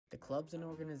The clubs and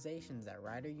organizations at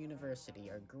Rider University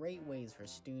are great ways for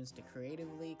students to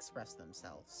creatively express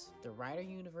themselves. The Rider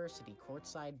University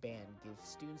Courtside Band gives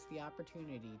students the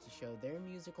opportunity to show their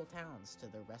musical talents to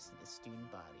the rest of the student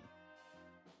body.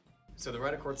 So the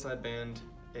Rider Courtside Band,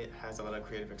 it has a lot of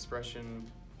creative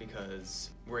expression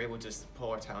because we're able to just pull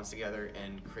our talents together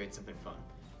and create something fun.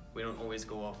 We don't always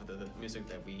go off of the music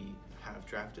that we have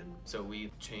drafted, so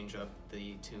we change up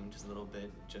the tune just a little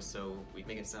bit just so we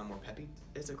make it sound more peppy.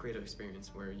 It's a creative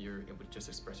experience where you're able to just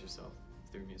express yourself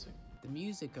through music. The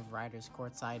music of Rider's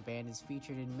Courtside Band is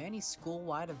featured in many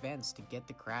school-wide events to get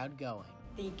the crowd going.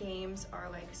 The games are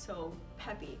like so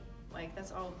peppy. Like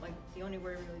that's all, like the only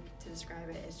word really to describe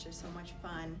it is just so much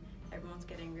fun. Everyone's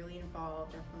getting really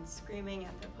involved, everyone's screaming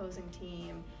at the opposing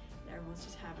team, and everyone's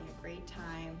just having a great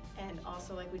time. And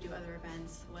also like we do other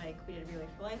events, like we did Relay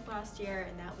for Life last year,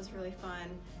 and that was really fun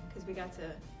because we got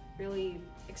to really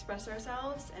express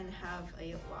ourselves and have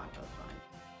a lot of fun.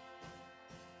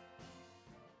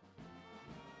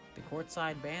 The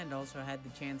Courtside Band also had the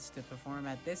chance to perform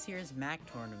at this year's MAC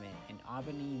tournament in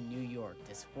Albany, New York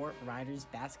to support Rider's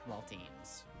basketball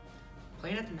teams.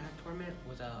 Playing at the MAC tournament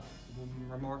was a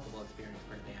remarkable experience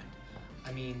for the band.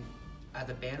 I mean, as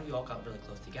a band, we all got really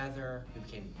close together, we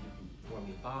formed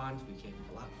new bonds, we became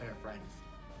a lot better friends.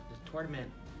 This tournament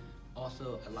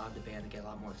also allowed the band to get a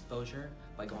lot more exposure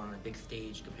by going on a big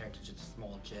stage compared to just a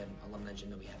small gym, alumni gym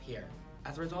that we have here.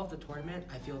 As a result of the tournament,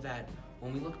 I feel that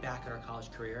when we look back at our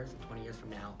college careers 20 years from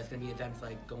now, it's going to be events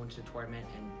like going to the tournament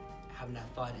and having that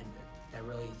fun, and that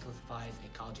really solidifies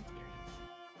a college experience.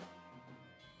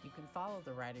 You can follow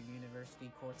the Rider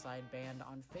University Courtside Band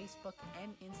on Facebook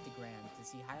and Instagram to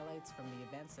see highlights from the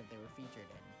events that they were featured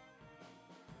in.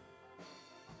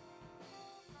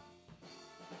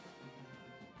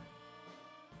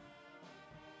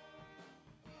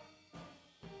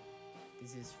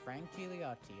 This is Frank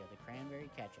Gigliotti of the Cranberry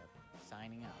Ketchup,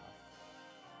 signing out.